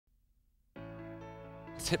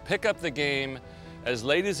to pick up the game as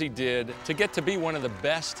late as he did, to get to be one of the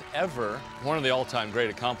best ever, one of the all-time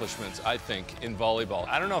great accomplishments, I think, in volleyball.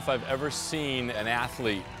 I don't know if I've ever seen an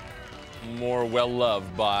athlete more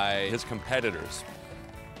well-loved by his competitors.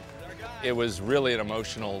 It was really an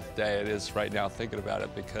emotional day. It is right now thinking about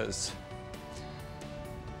it, because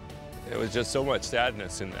it was just so much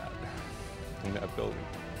sadness in that building.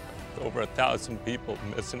 Over 1,000 people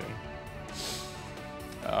missing him.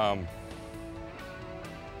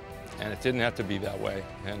 And it didn't have to be that way.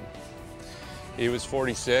 And he was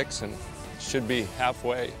 46 and should be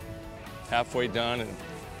halfway done, and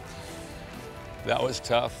that was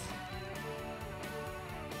tough.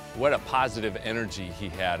 What a positive energy he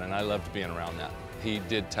had, and I loved being around that. He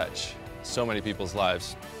did touch so many people's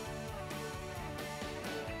lives.